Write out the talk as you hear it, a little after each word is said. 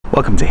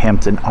Welcome to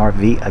Hampton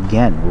RV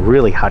again.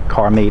 Really hot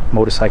CarMate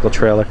motorcycle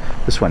trailer.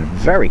 This one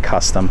very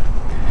custom.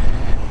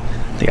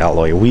 The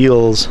alloy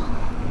wheels,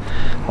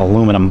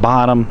 aluminum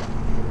bottom,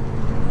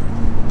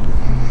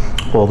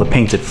 all the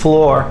painted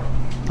floor.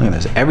 Look at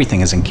this, everything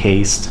is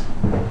encased.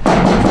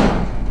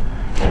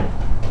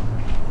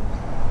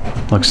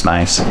 Looks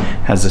nice.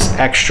 Has this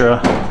extra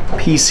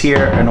piece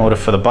here in order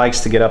for the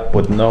bikes to get up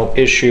with no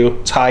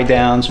issue. Tie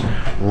downs,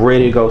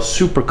 ready to go,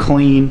 super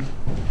clean.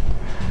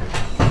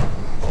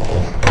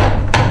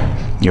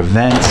 Your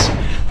vents.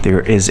 There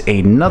is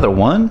another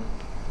one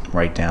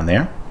right down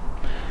there.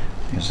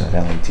 There's that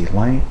LED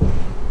light.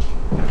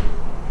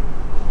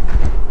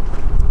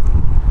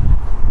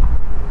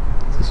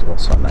 This is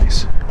also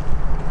nice.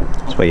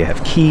 This way you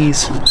have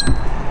keys. You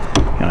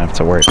don't have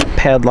to worry about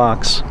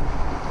padlocks.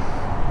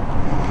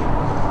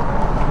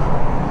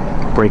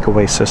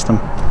 Breakaway system.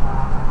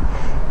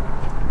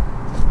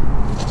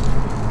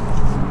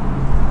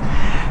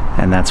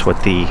 And that's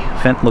what the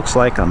vent looks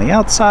like on the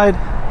outside.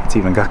 It's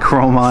even got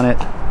chrome on it.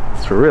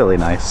 It's really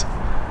nice.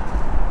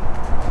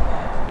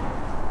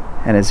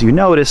 And as you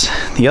notice,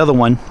 the other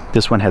one,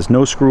 this one has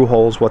no screw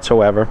holes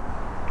whatsoever.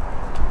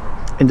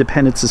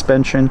 Independent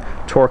suspension,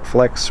 torque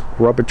flex,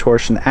 rubber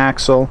torsion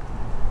axle,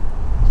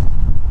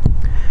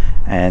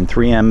 and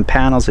 3M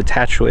panels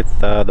attached with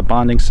the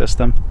bonding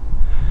system.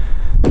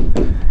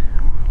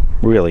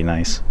 Really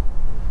nice.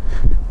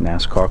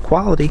 NASCAR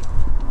quality.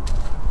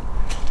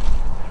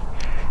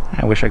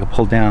 I wish I could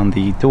pull down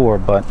the door,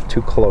 but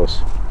too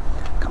close.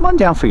 Come on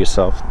down for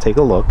yourself, take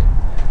a look.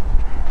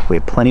 We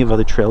have plenty of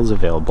other trailers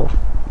available.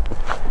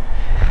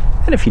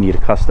 And if you need a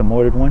custom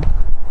ordered one,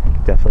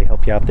 definitely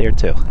help you out there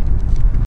too.